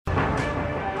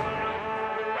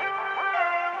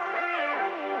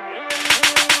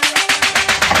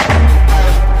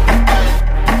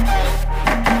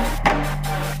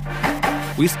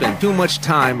We spend too much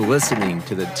time listening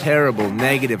to the terrible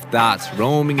negative thoughts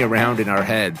roaming around in our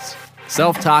heads.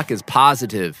 Self-talk is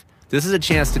positive. This is a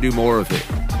chance to do more of it.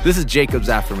 This is Jacob's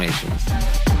Affirmations.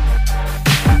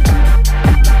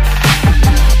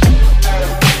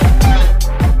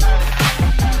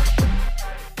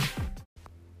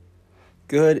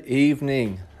 Good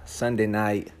evening, Sunday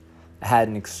night. I had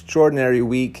an extraordinary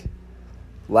week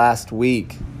last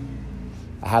week.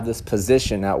 I have this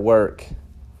position at work.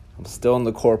 I'm still in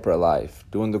the corporate life,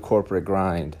 doing the corporate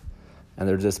grind. And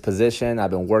there's this position I've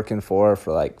been working for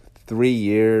like 3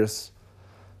 years.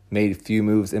 Made a few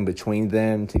moves in between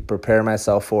them to prepare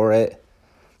myself for it.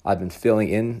 I've been filling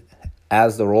in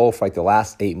as the role for like the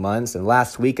last 8 months. And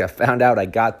last week I found out I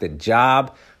got the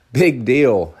job. Big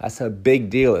deal. That's a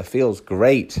big deal. It feels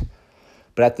great.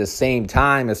 But at the same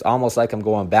time, it's almost like I'm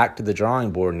going back to the drawing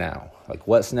board now. Like,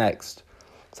 what's next?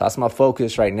 So that's my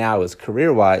focus right now is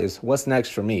career-wise, what's next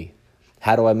for me?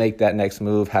 How do I make that next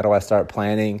move? How do I start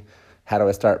planning? How do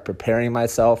I start preparing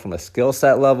myself from a skill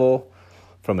set level,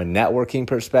 from a networking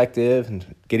perspective,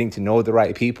 and getting to know the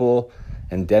right people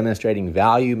and demonstrating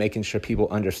value, making sure people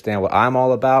understand what I'm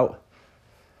all about?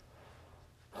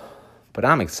 But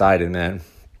I'm excited, man.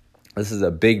 This is a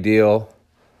big deal.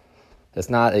 It's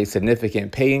not a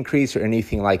significant pay increase or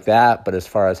anything like that, but as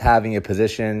far as having a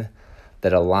position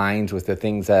that aligns with the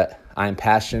things that I'm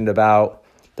passionate about,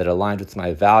 that aligns with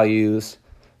my values.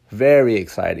 Very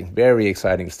exciting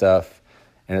stuff.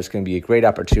 And it's going to be a great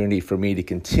opportunity for me to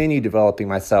continue developing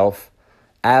myself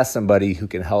as somebody who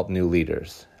can help new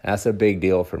leaders. That's a big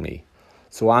deal for me.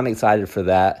 So I'm excited for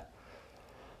that.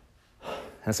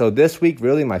 And so this week,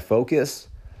 really my focus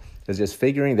is just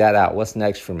figuring that out. What's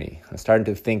next for me? I'm starting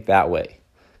to think that way.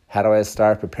 How do I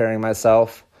start preparing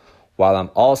myself while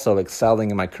I'm also excelling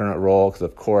in my current role? Because,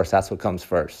 of course, that's what comes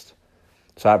first.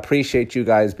 So I appreciate you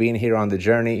guys being here on the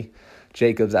journey,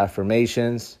 Jacob's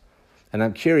Affirmations. And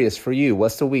I'm curious for you,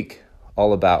 what's the week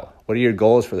all about? What are your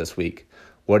goals for this week?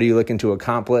 What are you looking to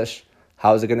accomplish?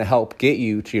 How is it going to help get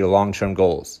you to your long-term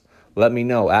goals? Let me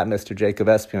know at Mr. Jacob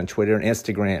SP on Twitter and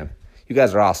Instagram. You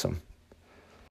guys are awesome.